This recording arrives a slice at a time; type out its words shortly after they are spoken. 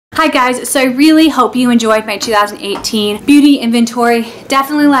Hi guys, so I really hope you enjoyed my 2018 beauty inventory.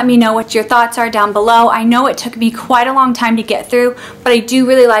 Definitely let me know what your thoughts are down below. I know it took me quite a long time to get through, but I do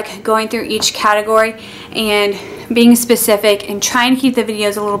really like going through each category and being specific and trying to keep the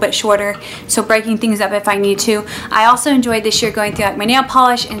videos a little bit shorter, so breaking things up if I need to. I also enjoyed this year going through like my nail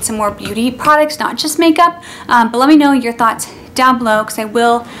polish and some more beauty products, not just makeup, but let me know your thoughts down below because I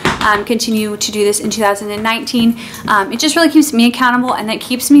will continue to do this in 2019. It just really keeps me accountable and that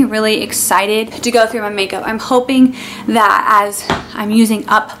keeps me really excited to go through my makeup. I'm hoping that as I'm using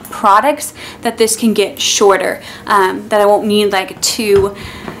up products that this can get shorter, that I won't need like 2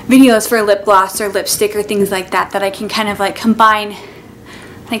 videos for lip gloss or lipstick or things like that, that I can kind of like combine.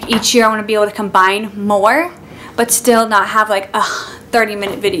 Like each year I want to be able to combine more but still not have like a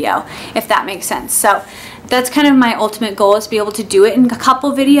 30-minute video, if that makes sense. So that's kind of my ultimate goal, is to be able to do it in a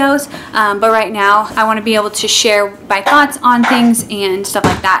couple videos, but right now I want to be able to share my thoughts on things and stuff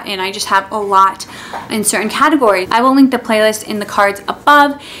like that, and I just have a lot in certain categories. I will link the playlist in the cards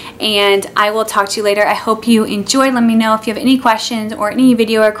above, and I will talk to you later. I hope you enjoyed. Let me know if you have any questions or any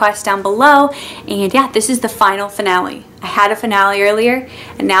video requests down below, and yeah, this is the final finale. I had a finale earlier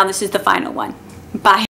and now this is the final one. Bye.